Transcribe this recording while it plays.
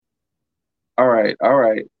all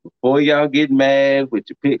right. Before y'all get mad with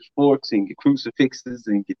your pitchforks and your crucifixes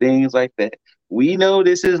and your things like that, we know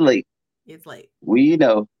this is late. It's late. We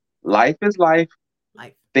know life is life.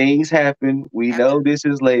 Life Things happen. We happen. know this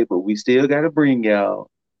is late, but we still got to bring y'all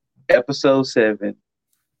episode 7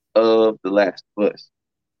 of The Last of Us.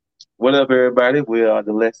 What up, everybody? We are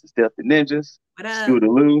the Less Than Stealthy Ninjas. What up? Scooter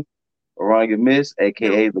Lou, Oranga Miss, Yo,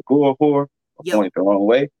 aka the Gore Whore. I yo, pointed the wrong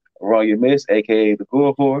way. Oranga Miss, aka the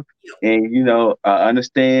Gore Whore. yo. And I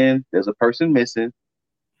understand there's a person missing.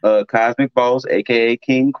 Cosmic Boss, aka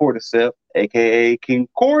King Cordyceps, aka King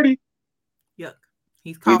Cordy. Yuck.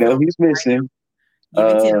 He's We coughing know on he's me right now. missing. Give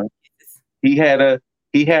me 10 Uh, kisses.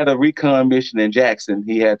 he had a recon mission in Jackson.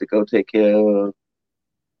 He had to go take care of,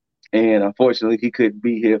 and unfortunately, he couldn't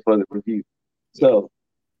be here for the review. Yeah. So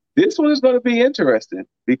this one is going to be interesting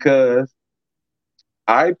because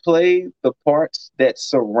I played the parts that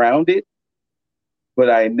surround it, but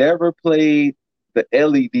I never played the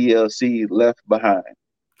Ellie DLC Left Behind.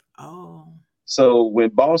 Oh, So when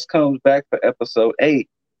Boss comes back for episode 8,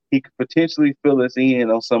 he could potentially fill us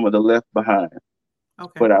in on some of the Left Behind.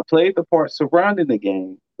 okay. But I played the parts surrounding the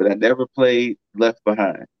game, but I never played Left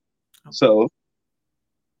Behind. Okay. So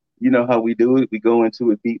you know how we do it. We go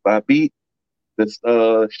into it beat by beat.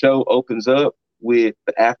 The show opens up with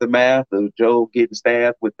the aftermath of Joel getting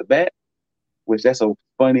stabbed with the bat, which that's a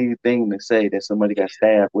funny thing to say that somebody It got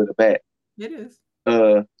stabbed with a bat. is.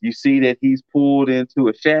 You see that he's pulled into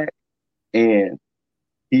a shack and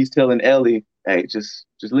he's telling Ellie, "Hey, just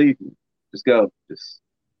leave me, just go, just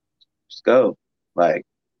go. Like,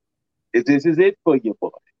 this is it for you, boy.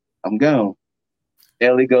 I'm gone."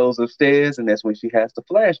 Ellie goes upstairs, and that's when she has the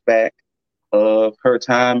flashback of her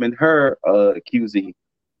time in her QZ.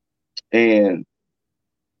 And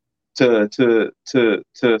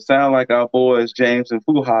to sound like our boys James and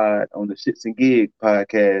Fuhad on the Shits and Gig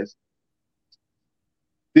podcast,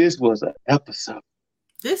 this was an episode.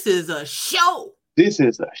 This is a show. This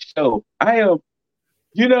is a show.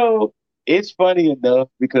 You know, it's funny enough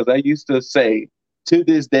because I used to say to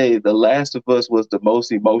this day, The Last of Us was the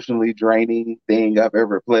most emotionally draining thing I've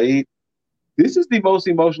ever played. This is the most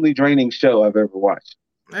emotionally draining show I've ever watched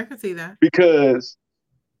I can see that. because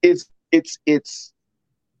it's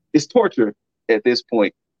torture at this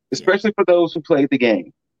point, Yeah. especially for those who played the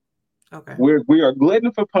game. Okay. We are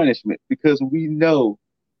glutton for punishment because we know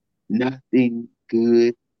nothing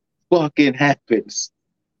good fucking happens,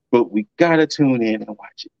 but we gotta tune in and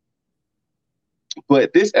watch it.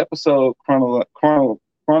 But this episode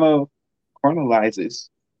chronologizes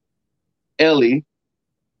Ellie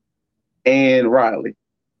and Riley.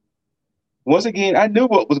 Once again, I knew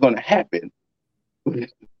what was going to happen.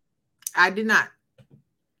 I did not.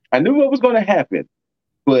 I knew what was going to happen,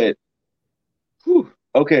 but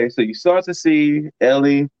okay. So you start to see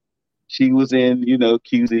Ellie. She was in,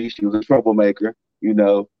 QZ. She was a troublemaker.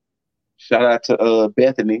 Shout out to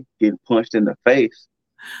Bethany getting punched in the face.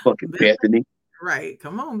 Fucking Beth- Bethany. right.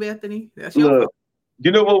 Come on, Bethany. That's your Look, fault.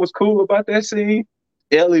 you know what was cool about that scene?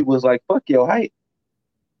 Ellie was like, "Fuck your height.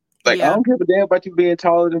 Like, I Yeah. don't give a damn about you being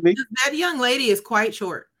taller than me." That young lady is quite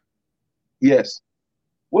short. Yes.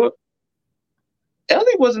 Well,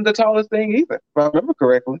 Ellie wasn't the tallest thing either, if I remember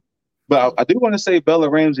correctly. But I do want to say Bella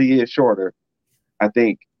Ramsey is shorter, I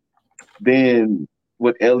think, than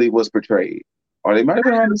what Ellie was portrayed. Or they might have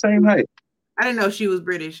been around the same height. I didn't know she was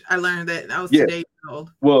British. I learned that I was Yeah. 2 days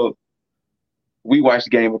old. Well, we watched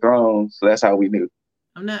Game of Thrones, so that's how we knew.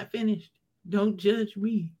 I'm not finished. Don't judge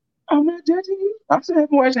me. I'm not judging you. I still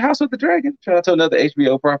haven't watched House of the Dragon. Shout out to another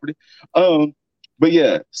HBO property. But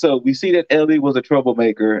yeah, so we see that Ellie was a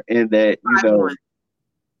troublemaker and that, 5'1".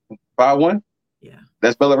 5'1"? Yeah.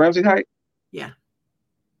 That's Bella Ramsey's height? Yeah.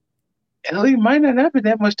 Ellie might not have been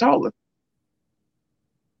that much taller.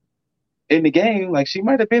 In the game, like she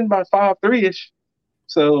might have been about 5'3"-ish.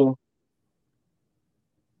 So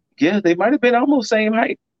yeah, they might have been almost same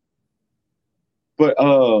height. But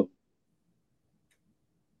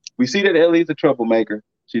we see that Ellie's a troublemaker.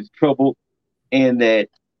 She's trouble and that,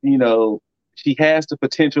 she has the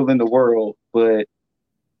potential in the world, but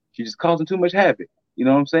she's just causing too much havoc. You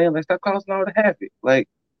know what I'm saying? Like, stop causing all the havoc. Like,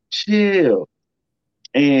 chill.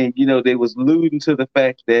 And, they was alluding to the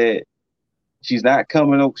fact that she's not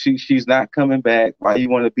coming. She's not coming back. Why you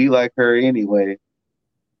want to be like her anyway?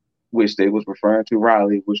 Which they was referring to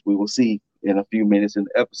Riley, which we will see in a few minutes in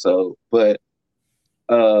the episode. But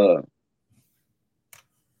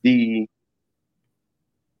the,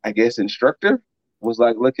 I guess, instructor was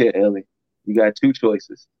like, "Look at Ellie. You got two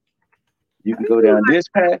choices. You can go down this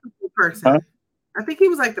path." Person. Huh? I think he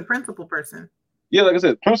was like the principal person. Yeah, like I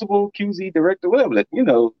said, principal, QZ, director, whatever. Like,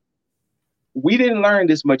 we didn't learn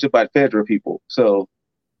this much about Fedra people. So,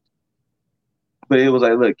 but it was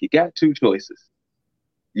like, look, you got two choices.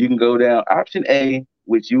 You can go down option A,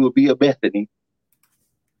 which you will be a Bethany,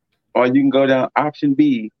 or you can go down option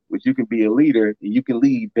B, which you can be a leader and you can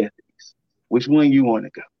lead Bethany's. Which one you want to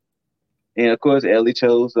go? And of course, Ellie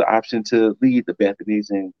chose the option to lead the Bethany's,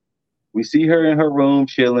 and we see her in her room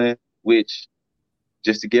chilling. Which,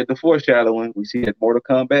 just to get the foreshadowing, we see that Mortal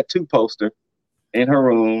Kombat 2 poster in her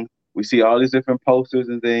room. We see all these different posters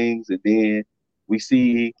and things, and then we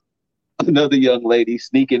see another young lady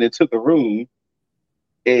sneaking into the room,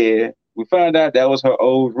 and we find out that was her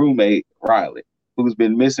old roommate, Riley, who's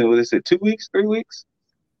been missing, what is it, 2 weeks, 3 weeks?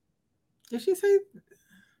 Did she say?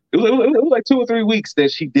 It was like 2 or 3 weeks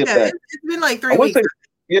that she dipped out. It's been like 3 weeks.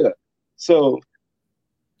 Yeah. So.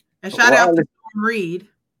 And shout out to Storm Reed.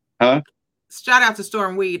 Huh? Shout out to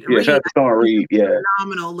Storm Reed. Yeah, shout out to Storm Reed. Yeah.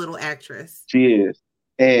 Phenomenal little actress. She is.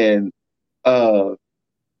 And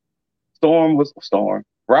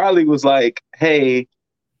Riley was like, hey,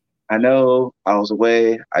 I know I was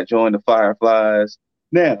away. I joined the Fireflies.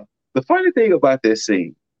 Now, the funny thing about this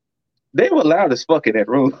scene, they were loud as fuck in that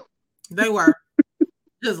room. They were.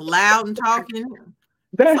 Just loud and talking.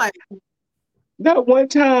 Not one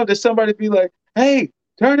time did somebody be like, hey,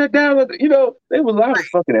 turn it down. You know, they were loud as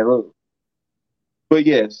fuck in that room. But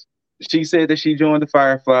yes, she said that she joined the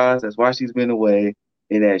Fireflies. That's why she's been away.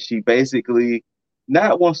 And that she basically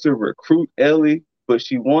not wants to recruit Ellie, but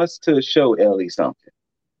she wants to show Ellie something.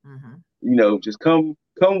 Mm-hmm. You know, just come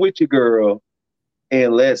with your girl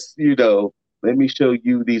and let me show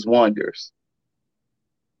you these wonders.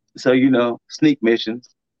 So, sneak missions.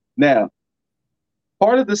 Now,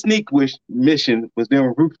 part of the sneak mission was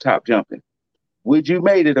them rooftop jumping. Would you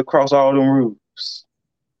made it across all them roofs?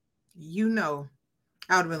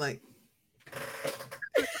 I would have been like,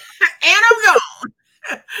 and I'm gone.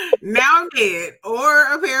 Now I'm dead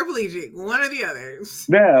or a paraplegic, one or the other.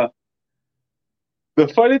 Now, the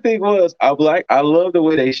funny thing was, I love the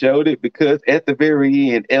way they showed it because at the very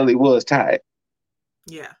end, Ellie was tied.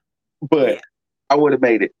 Yeah. But yeah. I would have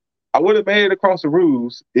made it. I would have made it across the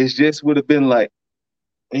roofs. It just would have been like,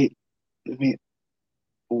 wait.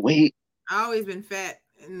 I always been fat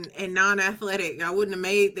and non-athletic. I wouldn't have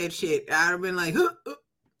made that shit. I'd have been like,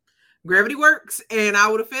 gravity works, and I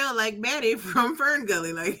would have felt like Maddie from Fern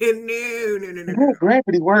Gully. Like, no.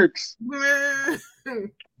 Gravity works.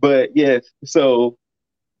 But yes, so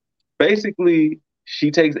basically, she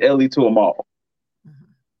takes Ellie to a mall,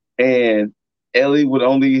 and Ellie would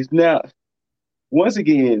only now. Once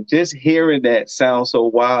again, just hearing that sounds so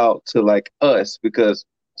wild to like us because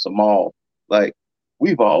it's a mall. Like,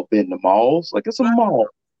 we've all been to malls. Like, it's a mall.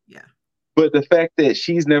 Yeah. But the fact that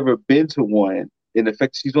she's never been to one and the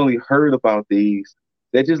fact that she's only heard about these,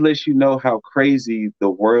 that just lets you know how crazy the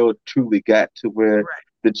world truly got to where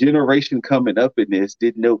the generation coming up in this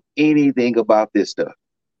didn't know anything about this stuff.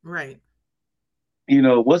 Right.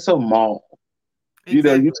 What's a mall?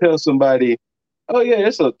 Exactly. You tell somebody, oh yeah,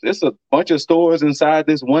 it's a bunch of stores inside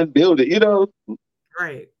this one building,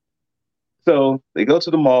 Right. So they go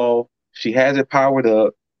to the mall. She has it powered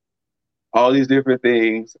up. All these different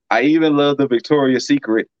things. I even love the Victoria's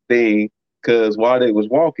Secret thing because while they was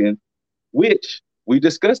walking, which we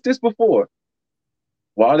discussed this before,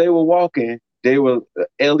 while they were walking,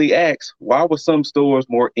 Ellie asked, why were some stores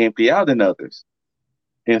more empty out than others?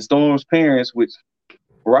 And Storm's parents, which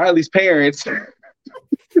Riley's parents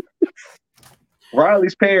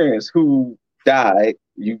who died,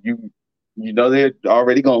 they're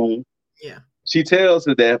already gone. Yeah. She tells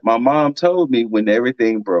her that my mom told me when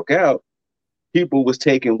everything broke out, people was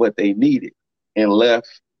taking what they needed and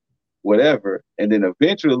left whatever. And then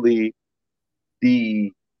eventually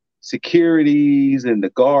the securities and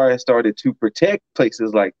the guards started to protect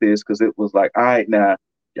places like this because it was like, all right, now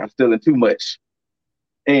y'all stealing too much.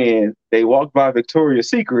 And they walked by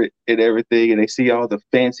Victoria's Secret and everything, and they see all the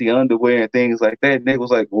fancy underwear and things like that. And they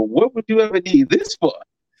was like, well, what would you ever need this for?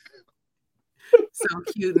 So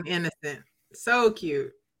cute and innocent. So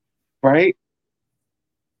cute. Right?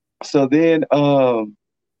 So then, what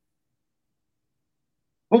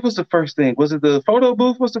was the first thing? Was it the photo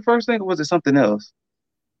booth was the first thing, or was it something else?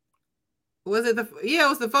 Was it it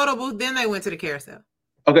was the photo booth. Then they went to the carousel.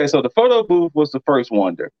 Okay, so the photo booth was the first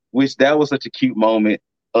wonder, which that was such a cute moment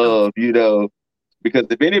of, because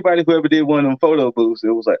if anybody who ever did one of them photo booths,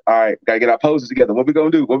 it was like, all right, gotta get our poses together. What we gonna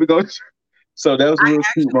do? So that was a real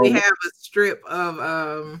cute moment. I have a strip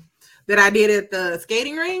of that I did at the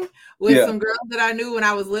skating ring with some girls that I knew when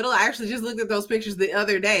I was little. I actually just looked at those pictures the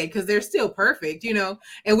other day because they're still perfect, and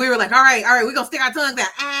we were like, all right, we're gonna stick our tongues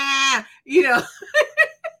out,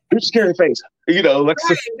 Bitch, scary face. You know, like so.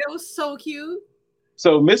 Right, that was so cute.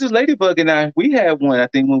 So Mrs. Ladybug and I, we had one. I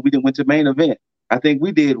think when we went to main event, I think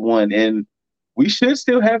we did one, and we should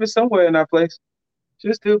still have it somewhere in our place.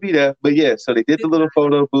 Should still be there. But yeah, so they did the little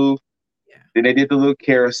photo booth. Yeah. Then they did the little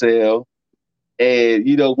carousel. And,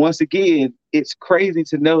 you know, once again, it's crazy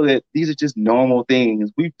to know that these are just normal things.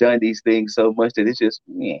 We've done these things so much that it's just,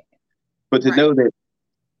 yeah. But to Right. know that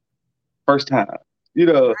first time, you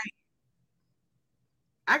know. Right.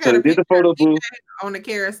 I So got they a did the picture of photo booth. CJ on the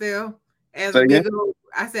carousel as So a again, big old.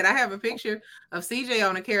 I said I have a picture of CJ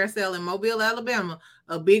on the carousel in Mobile, Alabama,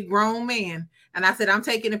 a big grown man, and I said I'm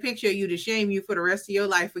taking a picture of you to shame you for the rest of your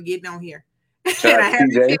life for getting on here. shout And out I to have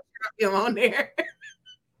a TJ. picture of him on there.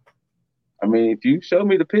 I mean, if you show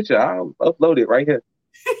me the picture, I'll upload it right here.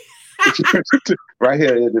 Right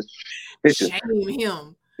here, it just picture. Shame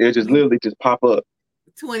him. It'll just literally just pop up.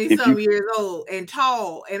 20-some years old and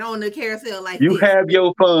tall and on the carousel like You this. have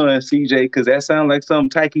your fun, CJ, because that sounds like something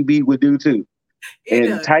Tyke B would do too. It And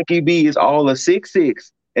does. Tyke B is all a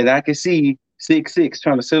 6'6", and I can see 6'6"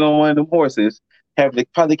 trying to sit on one of them horses, having to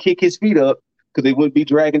probably kick his feet up because they wouldn't be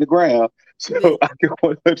dragging the ground. So I can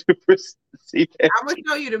 100% see that. I'm gonna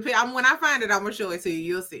show you the picture. When I find it, I'm gonna show it to you.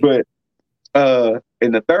 You'll see. But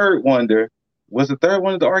in the third wonder, was the third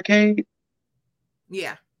one at the arcade?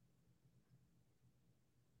 Yeah.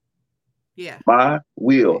 Yeah. My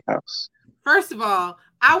wheelhouse. First of all,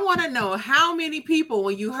 I want to know how many people,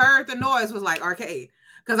 when you heard the noise, was like arcade.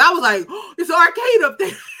 Because I was like, oh, it's arcade up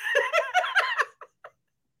there.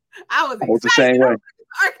 I was the same way.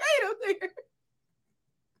 Arcade up there.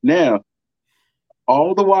 Now,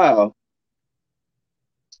 all the while,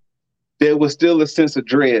 there was still a sense of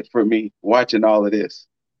dread for me watching all of this.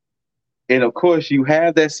 And of course, you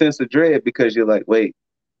have that sense of dread because you're like, wait,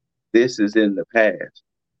 this is in the past.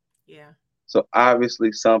 Yeah. So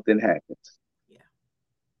obviously something happens. Yeah.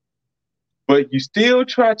 But you still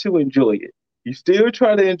try to enjoy it. You still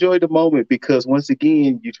try to enjoy the moment because once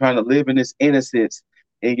again, you're trying to live in this innocence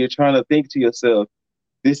and you're trying to think to yourself,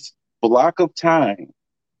 this block of time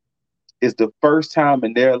is the first time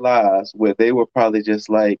in their lives where they were probably just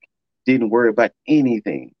like, didn't worry about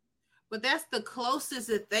anything. But that's the closest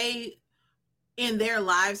that they in their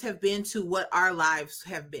lives have been to what our lives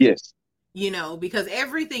have been. Yes. You know, because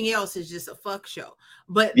everything else is just a fuck show.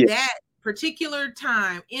 But yes. that particular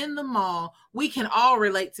time in the mall, we can all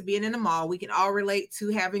relate to being in the mall. We can all relate to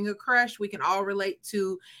having a crush. We can all relate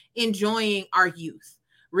to enjoying our youth,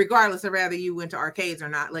 regardless of whether you went to arcades or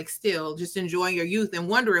not. Like, still just enjoying your youth and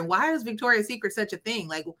wondering, why is Victoria's Secret such a thing?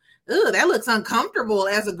 Like, ugh, that looks uncomfortable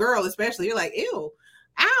as a girl, especially. You're like, ew,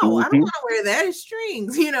 ow, I don't want to wear that. It's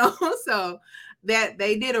strings, you know? So that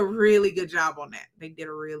they did a really good job on that. They did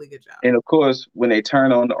a really good job. And of course, when they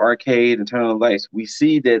turn on the arcade and turn on the lights, we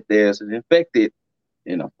see that there's an infected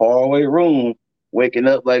in a faraway room waking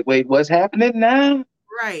up like, wait, what's happening now?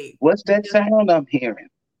 Right. What's that sound I'm hearing?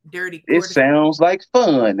 Dirty. It sounds like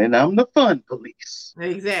fun, and I'm the fun police.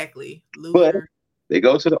 Exactly. But they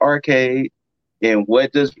go to the arcade, and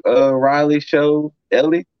what does Riley show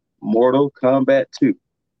Ellie? Mortal Kombat 2.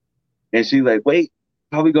 And she's like, wait,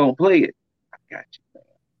 how we gonna play it? Got you, man.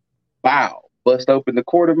 Wow. Bust open the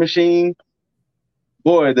quarter machine.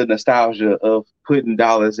 Boy, the nostalgia of putting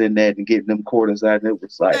dollars in that and getting them quarters out. And it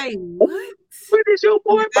was like, hey, what is your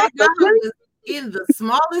boy about to play? In the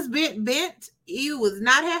smallest bit bent, it was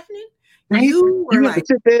not happening. Right? You were like,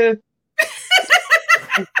 sit there.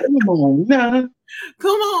 Come on, nah.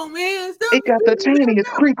 Come on, man. Stop it got the tiniest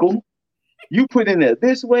crinkle. You put in there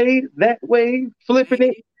this way, that way, flipping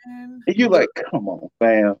it. And you're like, come on,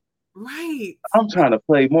 fam. Right. I'm trying to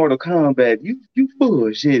play Mortal Kombat. You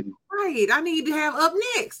bullshitting. Right. I need to have up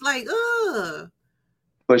next. Like,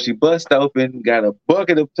 But she bust open, got a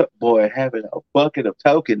bucket of having a bucket of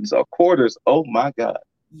tokens or quarters. Oh my God.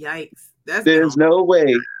 Yikes. There's no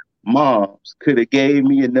way moms could have gave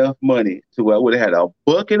me enough money to where I would have had a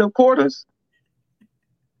bucket of quarters.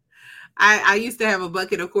 I used to have a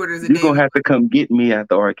bucket of quarters a day. You're going to have to come get me at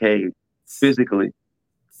the arcade physically.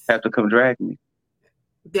 Have to come drag me.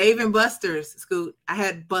 Dave and Buster's, Scoot. I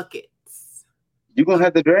had buckets. You're going to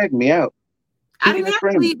have to drag me out. I didn't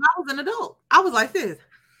have to leave. I was an adult. I was like this.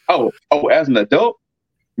 Oh, as an adult?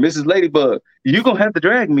 Mrs. Ladybug, you're going to have to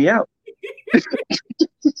drag me out.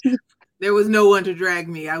 There was no one to drag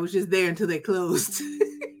me. I was just there until they closed.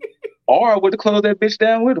 Or I would have closed that bitch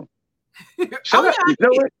down with them. You know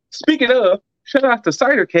what? Speaking of, shout out to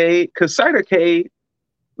Cidercade, because Cidercade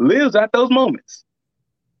lives out those moments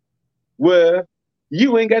where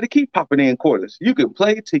you ain't got to keep popping in quarters. You can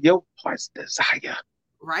play to your heart's desire.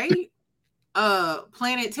 Right?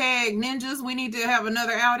 Planet Tag Ninjas, we need to have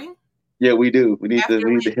another outing. Yeah, we do. After We need to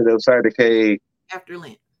Lent. hit up Cybercade. After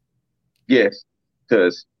Lent. Yes,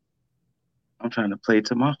 because I'm trying to play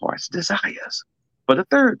to my heart's desires for the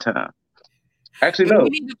third time. Actually, And we no.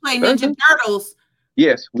 need to play Third Ninja time? Turtles.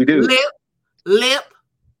 Yes, we do. Lip.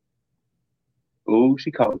 Oh,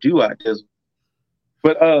 she called you out, Jizzle.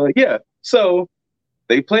 But yeah. So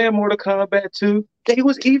they playing Mortal Kombat 2. They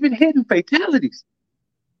was even hitting fatalities.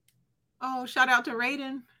 Oh, shout out to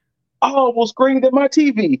Raiden. I almost screamed at my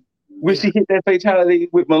TV when Yeah. she hit that fatality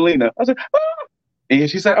with Melina. I was like, ah! And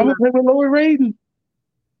she said, I'm gonna play with Lord Raiden.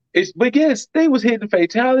 But yes, they was hitting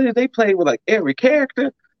fatalities. They played with like every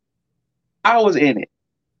character. I was in it.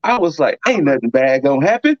 I was like, ain't nothing bad gonna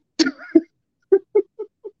happen.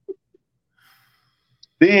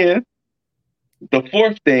 Then the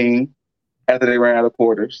fourth thing, after they ran out of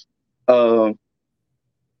quarters,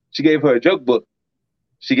 she gave her a joke book.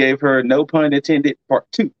 She gave her No Pun Intended Part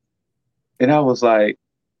 2. And I was like,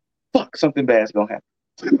 fuck, something bad's gonna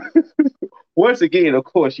happen. Once again, of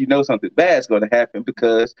course, you know something bad's gonna happen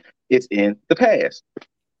because it's in the past.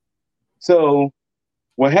 So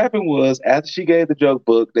what happened was after she gave the joke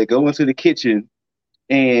book, they go into the kitchen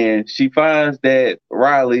and she finds that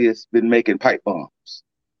Riley has been making pipe bombs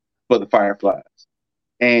for the Fireflies.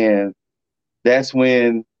 And that's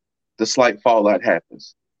when the slight fallout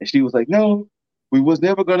happens. And she was like, no, we was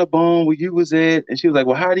never gonna bomb where you was at. And she was like,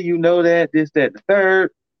 well, how do you know that? This, that, the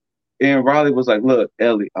third. And Riley was like, look,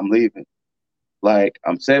 Ellie, I'm leaving. Like,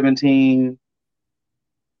 I'm 17.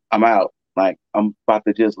 I'm out. Like, I'm about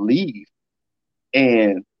to just leave.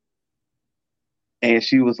 And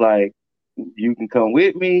she was like, you can come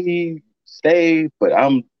with me, stay, but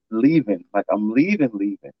I'm leaving. Like, I'm leaving.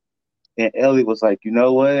 And Ellie was like, you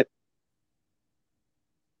know what?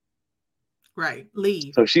 Right.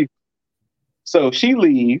 Leave. So she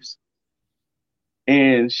leaves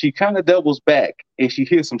and she kind of doubles back and she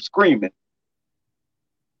hears some screaming.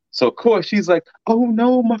 So of course she's like, oh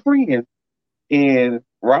no, my friend. And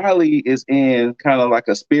Riley is in kind of like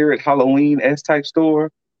a Spirit Halloween-esque type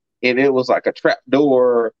store. And it was like a trap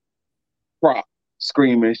door prop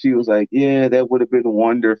screaming. She was like, yeah, that would have been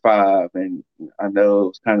Wonder 5. And I know it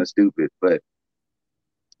was kind of stupid, but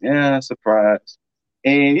yeah, surprise.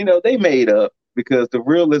 And they made up because the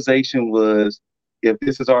realization was, if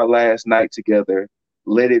this is our last night together,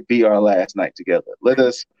 let it be our last night together. Let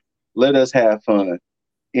us have fun.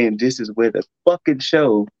 And this is where the fucking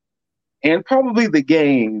show and probably the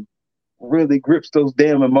game really grips those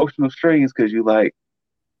damn emotional strings because you're like,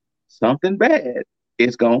 something bad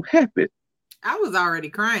is gonna happen. I was already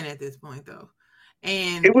crying at this point though.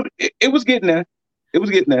 And it was getting there. It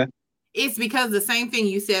was getting there. It's because the same thing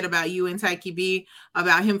you said about you and Taiki B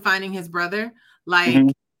about him finding his brother. Like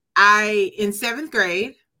I in 7th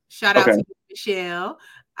grade, shout out to you, Michelle.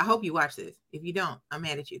 I hope you watch this. If you don't, I'm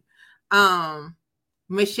mad at you.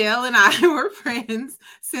 Michelle and I were friends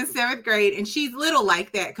since 7th grade, and she's little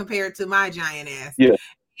like that compared to my giant ass. Yeah.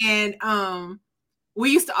 And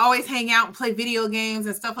we used to always hang out and play video games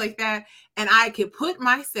and stuff like that. And I could put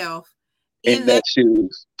myself in that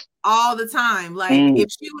shoes all the time. Like if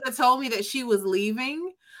she would have told me that she was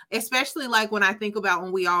leaving, especially like when I think about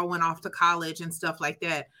when we all went off to college and stuff like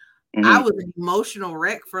that, I was an emotional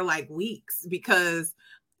wreck for like weeks because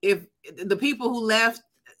if the people who left,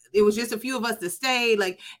 it was just a few of us that stayed,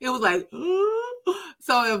 like it was like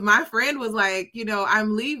so if my friend was like,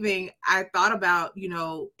 I'm leaving, I thought about,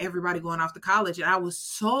 everybody going off to college, and I was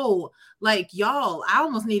so like, y'all, I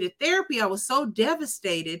almost needed therapy. I was so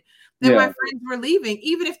devastated that my friends were leaving,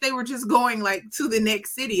 even if they were just going like to the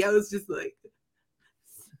next city. I was just like,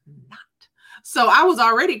 not. So I was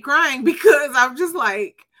already crying because I'm just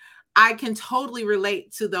like, I can totally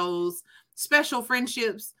relate to those special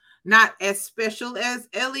friendships. Not as special as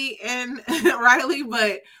Ellie and Riley,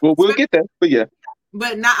 but we'll get that. But yeah,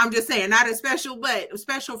 but not. I'm just saying, not as special, but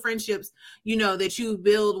special friendships. That you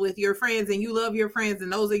build with your friends, and you love your friends,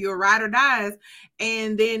 and those are your ride or dies.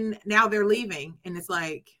 And then now they're leaving, and it's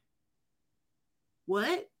like,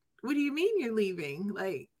 what? What do you mean you're leaving?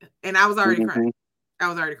 Like, and I was already crying.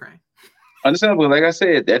 Understandable. Like I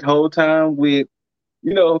said, that whole time with.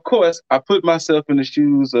 Of course, I put myself in the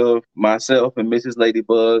shoes of myself and Mrs.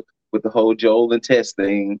 Ladybug with the whole Joel and Tess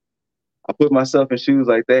thing. I put myself in shoes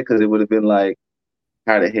like that because it would have been like,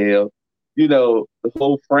 how the hell? The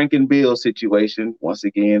whole Frank and Bill situation, once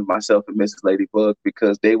again, myself and Mrs. Ladybug,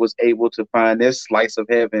 because they was able to find their slice of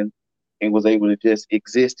heaven and was able to just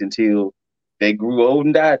exist until they grew old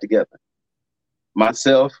and died together.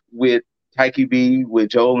 Myself with Taiki B, with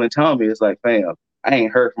Joel and Tommy, it's like, fam, I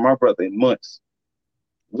ain't heard from my brother in months.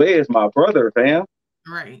 Where's my brother, fam?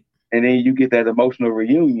 Right. And then you get that emotional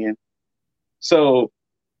reunion. So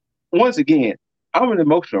once again, I'm an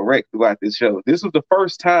emotional wreck throughout this show. This was the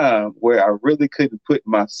first time where I really couldn't put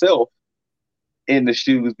myself in the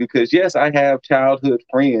shoes because yes, I have childhood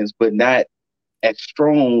friends, but not as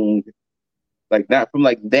strong, like not from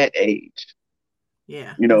like that age.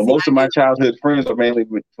 Yeah. You know, See, most I of my do. childhood friends are mainly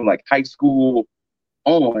from like high school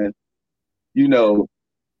on, you Yeah. know,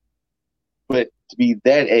 but to be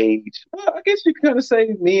that age, well, I guess you can kind of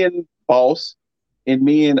say me and Boss and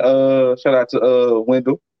me and shout out to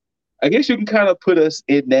Wendell. I guess you can kind of put us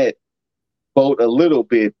in that boat a little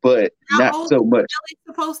bit, but How not old so is much. Ellie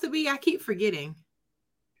supposed to be? I keep forgetting.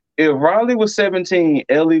 If Riley was 17,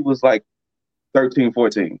 Ellie was like 13,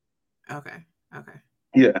 14. Okay. Okay.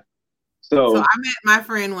 Yeah. So So, I met my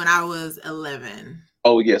friend when I was 11.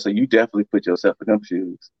 oh yeah, so you definitely put yourself in them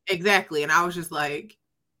shoes. Exactly. And I was just like,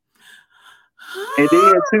 And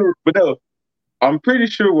then too, but no, I'm pretty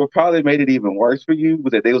sure what probably made it even worse for you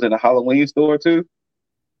was that they was in a Halloween store too.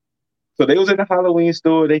 So they was in the Halloween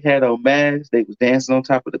store. They had on masks. They was dancing on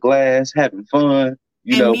top of the glass, having fun.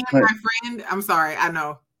 You and know, me and my friend, I'm sorry, I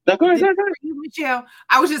know. no, go ahead, Did go ahead, go ahead. you, Michelle?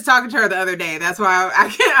 I was just talking to her the other day. That's why I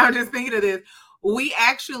can't. I'm just thinking of this. We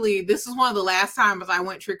actually, this is one of the last times I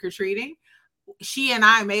went trick or treating. She and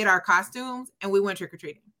I made our costumes and we went trick or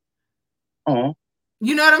treating. Oh,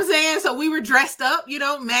 You know what I'm saying? So we were dressed up,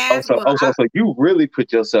 oh, mask. so, Well, oh, so, so you really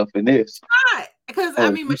put yourself in this. not because I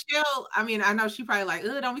Oh, mean Michelle. I mean I know she probably like,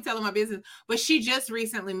 don't be telling my business, but she just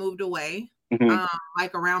recently moved away, mm-hmm.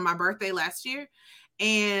 like around my birthday last year,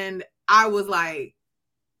 and I was like,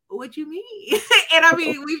 "What you mean?" And I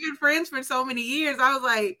mean we've been friends for so many years. I was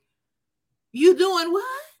like, "You doing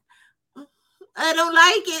what? I don't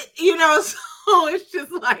like it," So it's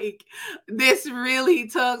just like this really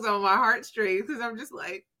tugs on my heartstrings because I'm just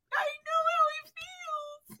like, I know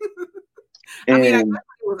how it feels. I mean, I guess And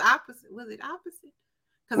it was opposite. Was it opposite?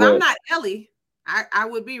 Because I'm what? not Ellie. I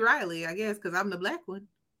would be Riley, I guess, because I'm the black one.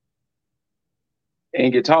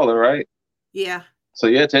 And get taller, right? Yeah, So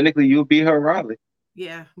yeah, technically you'll be her Riley.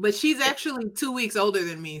 yeah. But she's actually 2 weeks older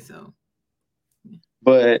than me, so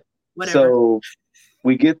But whatever. so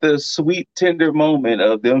we get the sweet, tender moment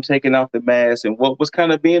of them taking off the mask and what was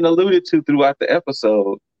kind of being alluded to throughout the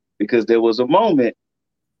episode, because there was a moment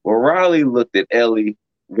where Riley looked at Ellie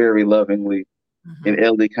very lovingly, and Mm-hmm.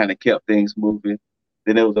 Ellie kind of kept things moving.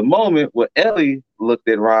 Then there was a moment where Ellie looked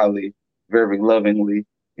at Riley very lovingly,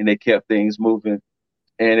 and they kept things moving.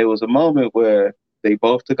 And it was a moment where they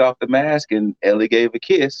both took off the mask, and Ellie gave a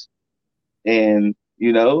kiss, and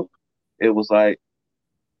it was like,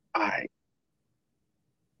 all right,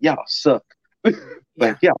 y'all suck. Yeah.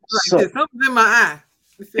 Like y'all Like suck. this, something's in my eye.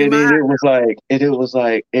 It's in And my then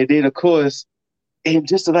eye. and then of course, and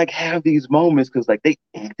just to like have these moments, because like they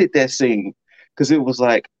ended that scene, because it was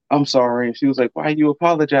like, I'm sorry, and she was like, why are you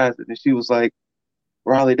apologizing? And she was like,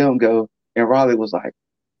 Riley, don't go. And Riley was like,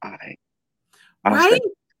 I'll Right? stay.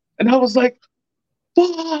 And I was like,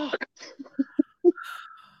 fuck.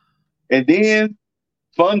 And then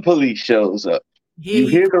Fun Police shows up. Here You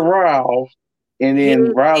he hear the comes. growl, and Here then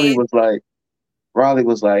it Riley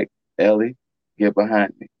was like, Ellie, get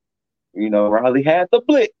behind me. Riley had the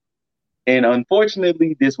blick. And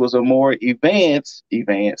unfortunately, this was a more advanced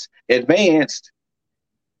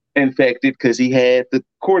infected because he had the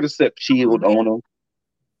cordyceps Oh shield man. on him.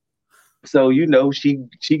 So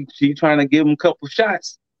she trying to give him a couple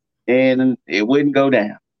shots, and it wouldn't go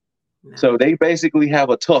down. No. So they basically have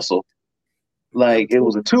a tussle. Like it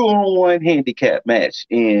was a 2-on-1 handicap match,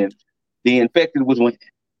 and the infected was winning.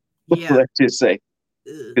 Yeah. Let's just say,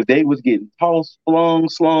 because they was getting tossed, flung,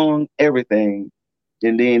 slung, everything.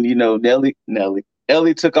 And then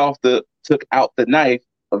Ellie took out the knife,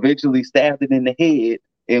 eventually stabbed it in the head,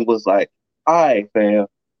 and was like, "All right, fam."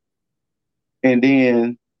 And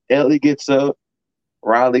then Ellie gets up,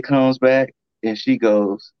 Riley comes back, and she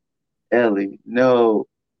goes, "Ellie, no."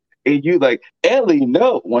 And you like, Ellie,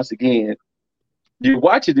 no. Once again, you're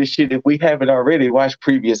watching this shit if we haven't already watched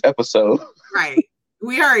previous episodes. Right.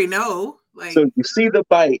 We already know. Like, So you see the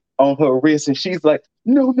bite on her wrist, and she's like,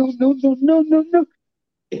 "No, no, no, no, no, no, no."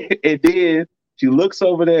 And then she looks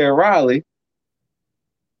over there at Riley,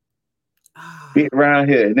 bit around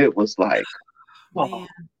here, and it was like, man. oh.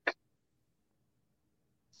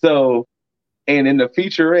 So, and in the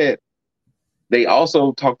featurette, they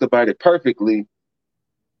also talked about it perfectly.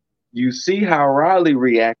 You see how Riley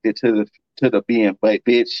reacted to the being but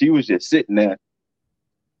bitch. She was just sitting there.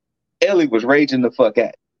 Ellie was raging the fuck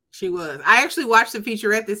out. She was. I actually watched the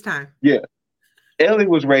featurette this time. Yeah. Ellie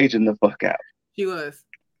was raging the fuck out. She was.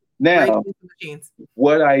 Now,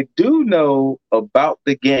 what I do know about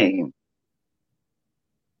the game,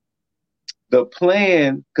 the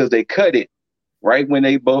plan, because they cut it, right when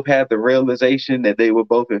they both had the realization that they were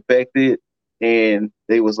both infected, and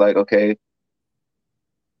they was like, okay,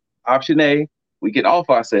 option A, we can off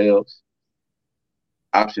ourselves.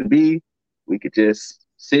 Option B, we could just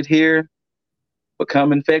sit here,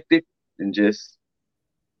 become infected, and just,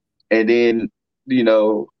 and then, you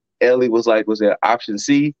know, Ellie was like, was there option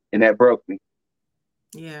C? And that broke me.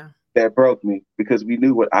 Yeah. That broke me because we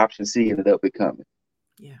knew what option C ended up becoming.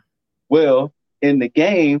 Yeah. Well, in the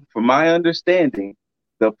game, from my understanding,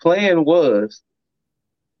 the plan was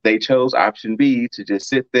they chose option B to just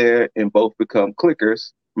sit there and both become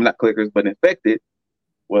clickers. Not clickers, but infected.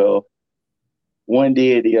 Well, one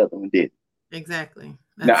did, the other one didn't. Exactly.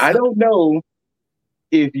 Now, I don't know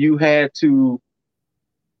if you had to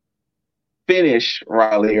finish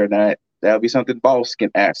Riley or not. That'll be something Boss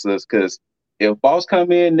can ask us, because if Boss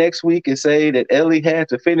come in next week and say that Ellie had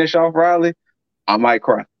to finish off Riley, I might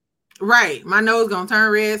cry. Right. My nose gonna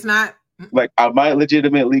turn red. It's not. Like, I might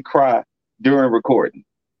legitimately cry during recording.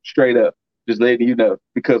 Straight up. Just letting you know.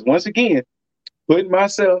 Because once again, putting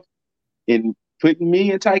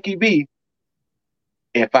me and Tyke B,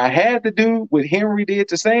 if I had to do what Henry did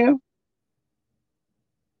to Sam,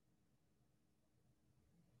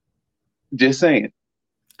 just saying.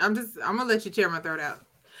 I'm gonna let you tear my throat out.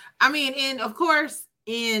 I mean, and of course,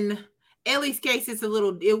 in Ellie's case, it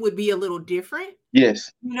would be a little different.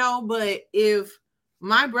 Yes. You know, but if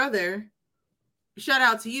my brother, shout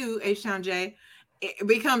out to you, H-Town J,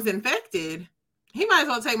 becomes infected, he might as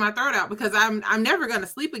well take my throat out, because I'm never gonna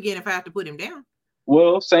sleep again if I have to put him down.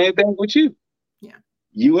 Well, same thing with you. Yeah.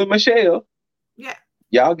 You and Michelle. Yeah.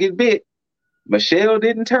 Y'all get bit. Michelle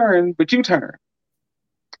didn't turn, but you turned.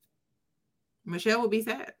 Michelle would be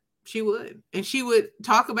sad. She would. And she would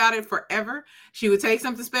talk about it forever. She would take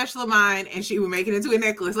something special of mine and she would make it into a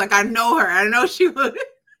necklace. Like, I know her. I know she would.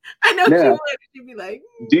 I know she would. She'd be like,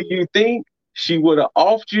 do you think she would have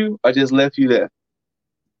offed you or just left you there?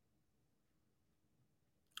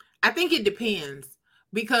 I think it depends,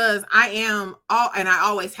 because I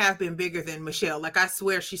always have been bigger than Michelle. Like, I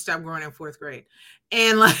swear she stopped growing in 4th grade.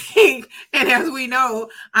 And like, and as we know,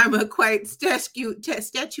 I'm a quite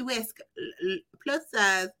statuesque plus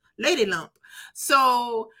size lady lump.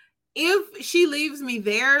 So if she leaves me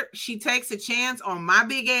there, she takes a chance on my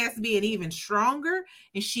big ass being even stronger,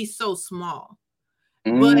 and she's so small.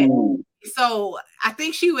 But so I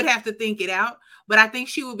think she would have to think it out, but I think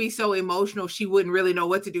she would be so emotional she wouldn't really know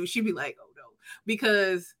what to do. She'd be like, oh no,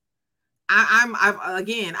 because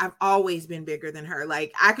I've always been bigger than her.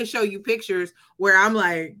 Like, I could show you pictures where I'm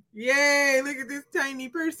like, yay, look at this tiny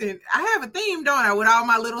person. I have a theme, don't I, with all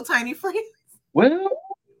my little tiny friends? Well,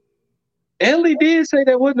 Ellie did say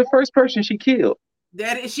that wasn't the first person she killed.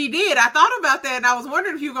 That she did. I thought about that, and I was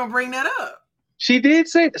wondering if you were gonna bring that up. She did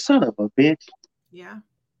say, the son of a bitch. Yeah.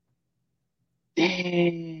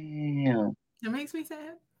 Damn. It makes me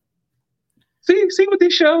sad. See what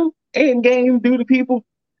this show and game do to people?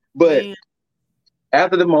 But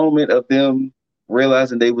after the moment of them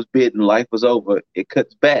realizing they was bit and life was over, it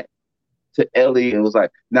cuts back to Ellie and was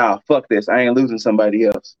like, nah, fuck this. I ain't losing somebody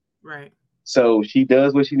else. Right. So she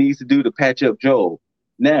does what she needs to do to patch up Joel.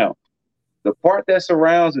 Now, the part that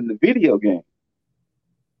surrounds in the video game,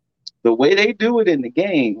 the way they do it in the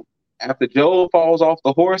game, after Joel falls off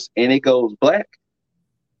the horse and it goes black,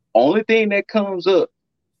 only thing that comes up,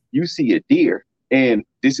 you see a deer. And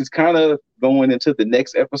this is kind of going into the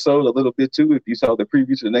next episode a little bit too, if you saw the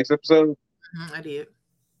preview to the next episode. I did.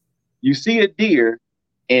 You see a deer,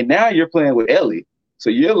 and now you're playing with Ellie. So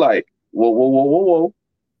you're like, whoa.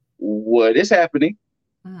 What is happening?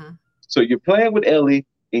 Mm-hmm. So you're playing with Ellie,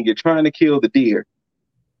 and you're trying to kill the deer.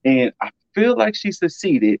 And I feel like she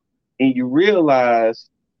succeeded, and you realize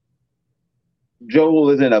Joel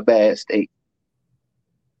is in a bad state.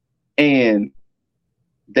 And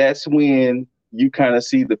that's when you kind of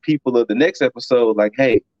see the people of the next episode like,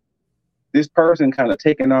 hey, this person kind of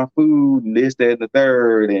taking our food and this, that, and the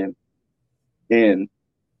third. And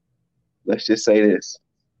let's just say this.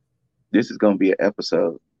 This is going to be an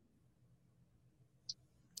episode.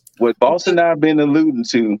 What Boss and I have been alluding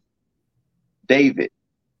to, David.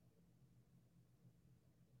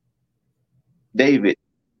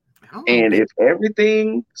 And if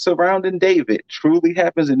everything surrounding David truly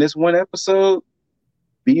happens in this one episode,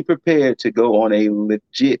 be prepared to go on a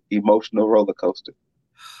legit emotional roller coaster.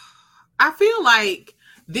 I feel like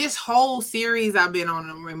this whole series I've been on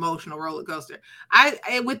an emotional roller coaster.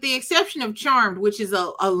 I with the exception of Charmed, which is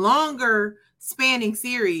a longer spanning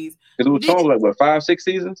series. Because it was Charmed like what, 5-6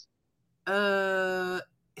 seasons?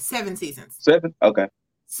 7 seasons. 7? Okay.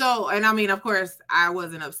 So, and I mean, of course, I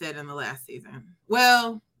wasn't upset in the last season.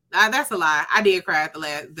 Well, That's a lie. I did cry at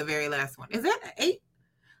the very last one. Is that 8?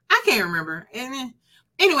 I can't remember. And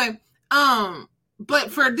anyway,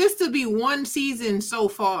 but for this to be one season so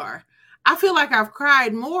far, I feel like I've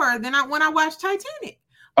cried more than when I watched Titanic.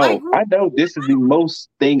 Like, I know this is the most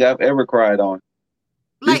thing I've ever cried on.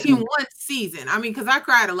 Like in one season. I mean, because I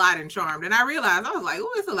cried a lot in Charmed, and I realized I was like,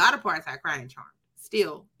 oh, it's a lot of parts I cry in Charmed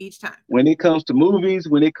still each time. When it comes to movies,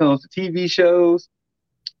 when it comes to TV shows,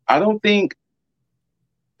 I don't think,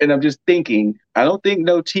 and I'm just thinking, I don't think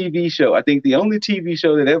no TV show. I think the only TV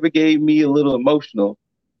show that ever gave me a little emotional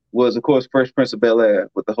was, of course, Fresh Prince of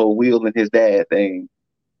Bel-Air with the whole Will and his dad thing.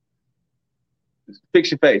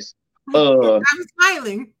 Fix your face. I'm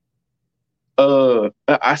smiling.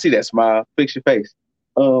 I see that smile. Fix your face.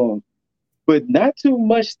 But not too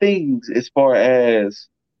much things as far as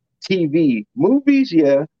TV. Movies,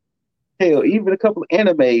 yeah. Hell, even a couple of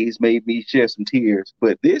animes made me shed some tears.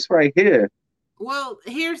 But this right here. Well,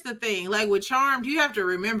 here's the thing. Like with Charmed, you have to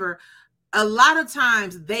remember a lot of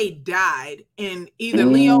times they died and either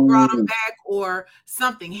Leo brought them back or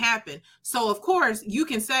something happened. So, of course, you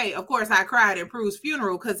can say, of course, I cried at Prue's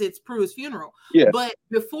funeral because it's Prue's funeral. Yeah. But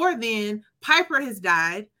before then, Piper has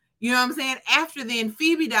died. You know what I'm saying? After then,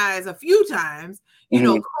 Phoebe dies a few times. You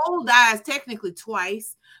know, Cole dies technically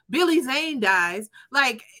twice. Billy Zane dies.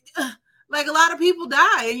 Like a lot of people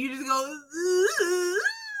die and you just go,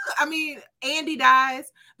 I mean, Andy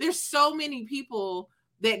dies. There's so many people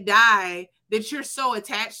that die that you're so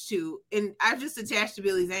attached to. And I'm just attached to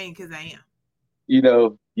Billy Zane because I am. You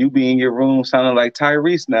know, you be in your room sounding like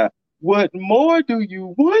Tyrese now. What more do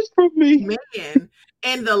you want from me? Man.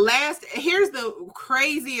 And here's the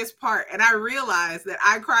craziest part. And I realize that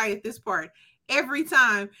I cry at this part every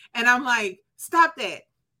time. And I'm like, stop that.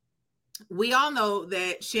 We all know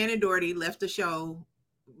that Shannon Doherty left the show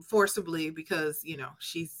forcibly because, you know,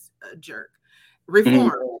 she's a jerk.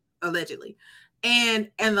 Reformed, allegedly. And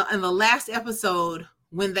the last episode,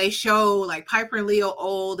 when they show like Piper and Leo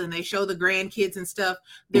old and they show the grandkids and stuff,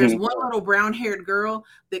 there's one little brown-haired girl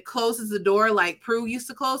that closes the door like Prue used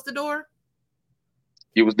to close the door.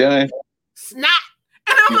 It was done. Snap.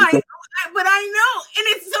 And I'm like, but I know. And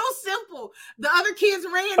it's so simple. The other kids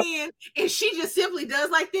ran in and she just simply does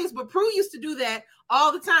like this. But Prue used to do that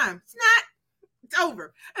all the time. Snap. It's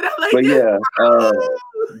over. And I'm like, but yeah,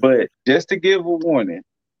 but just to give a warning,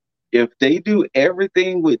 if they do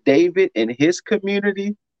everything with David and his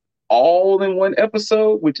community all in one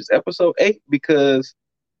episode, which is episode 8, because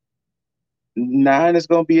 9 is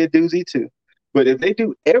going to be a doozy too. But if they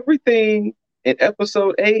do everything in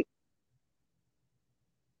episode 8,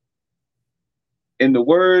 in the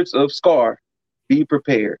words of Scar, be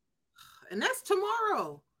prepared. And that's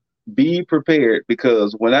tomorrow. Be prepared,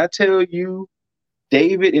 because when I tell you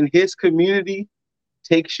David and his community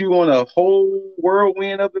takes you on a whole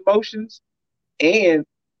whirlwind of emotions, and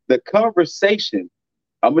the conversation,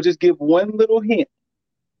 I'm going to just give one little hint.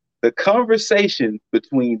 The conversation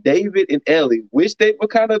between David and Ellie, which they were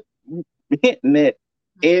kind of hinting at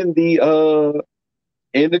in the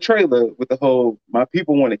trailer with the whole, my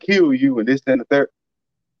people want to kill you and this and the third.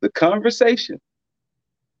 The conversation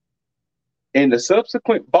and the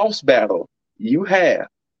subsequent boss battle you have,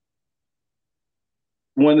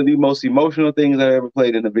 one of the most emotional things I ever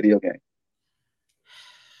played in a video game.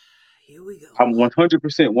 Here we go. I'm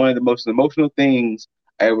 100% one of the most emotional things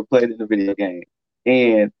I ever played in a video game.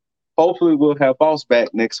 And hopefully we'll have Boss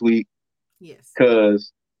back next week. Yes.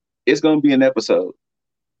 Because it's gonna be an episode.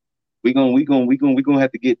 We're gonna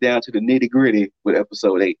have to get down to the nitty-gritty with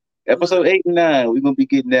episode 8. Episode 8 and 9, we're gonna be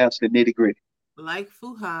getting down to the nitty-gritty. Like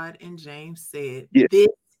Fuhad and James said, yes. This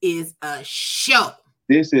is a show.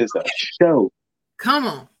 This is a show. Come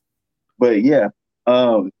on. But yeah.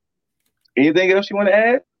 Anything else you want to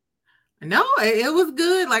add? No, it was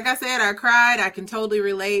good. Like I said, I cried. I can totally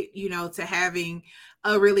relate, to having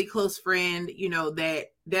a really close friend,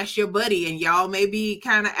 that's your buddy, and y'all may be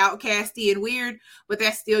kind of outcasty and weird, but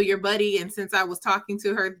that's still your buddy. And since I was talking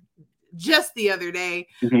to her just the other day,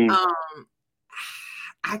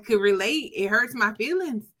 I could relate. It hurts my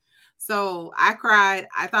feelings. So I cried.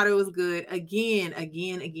 I thought it was good. Again.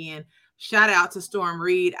 Shout out to Storm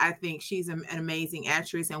Reed. I think she's an amazing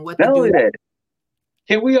actress, and what they do.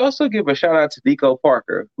 Can we also give a shout out to Nico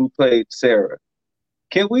Parker, who played Sarah?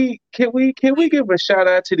 Can we give a shout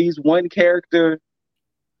out to these one character,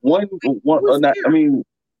 Sarah,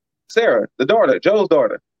 the daughter, Joe's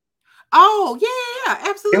daughter. Oh yeah,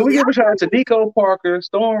 absolutely. Can we give a shout out to Nico Parker,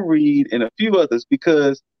 Storm Reed, and a few others,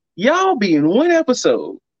 because y'all be in one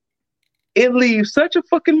episode, it leaves such a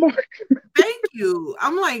fucking mark. Thank you.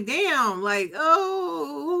 I'm like, damn,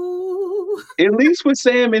 oh. At least with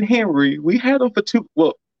Sam and Henry, we had them for 2.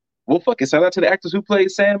 Well, Well, fuck it. Shout out to the actors who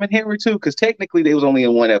played Sam and Henry too, because technically they was only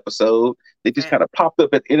in one episode. They just That kind of popped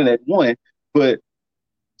up at the end of that one. But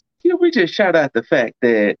we just shout out the fact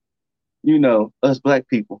that us black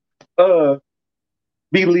people uh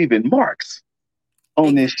be leaving marks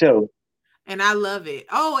on this exactly. show. And I love it.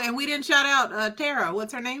 Oh, and we didn't shout out Tara.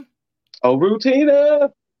 What's her name? Oh,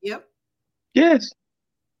 Rutina, Yep. yes,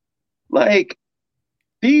 like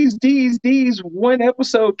these one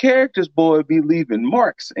episode characters, boy, be leaving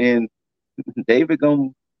marks, and David gonna,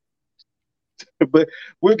 but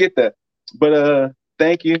we'll get that. But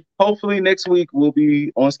thank you. Hopefully next week we'll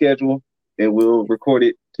be on schedule and we'll record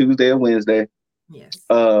it Tuesday or Wednesday. Yes.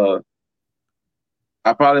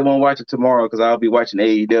 I probably won't watch it tomorrow because I'll be watching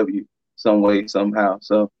AEW some way somehow.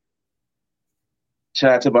 So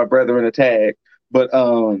shout out to my brother in the tag. But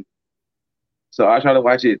so I'll try to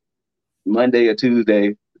watch it Monday or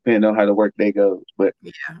Tuesday, depending on how the work day goes. But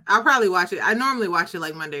yeah, I'll probably watch it. I normally watch it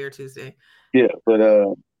like Monday or Tuesday. yeah,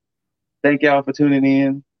 but thank y'all for tuning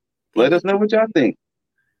in. Let us know what y'all think.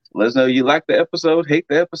 Let us know you like the episode, hate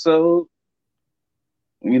the episode,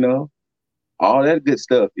 all that good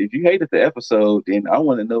stuff. If you hated the episode, then I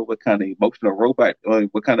want to know what kind of emotional robot or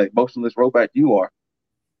what kind of emotionless robot you are.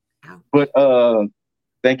 Ouch. But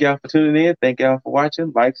thank y'all for tuning in. Thank y'all for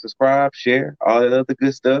watching. Like, subscribe, share, all that other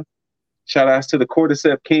good stuff. Shout outs to the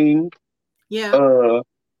Cordyceps King. Yeah.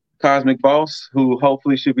 Cosmic Boss, who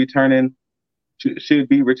hopefully should be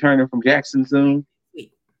returning from Jackson soon.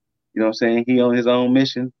 Sweet. You know what I'm saying? He on his own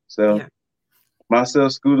mission. So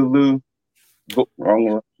myself, Scootaloo,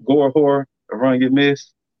 Gore Horror, Run Your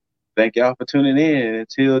Miss. Thank y'all for tuning in.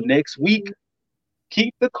 Until next week,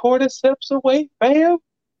 keep the cordyceps away, fam.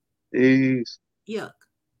 Peace. Yeah.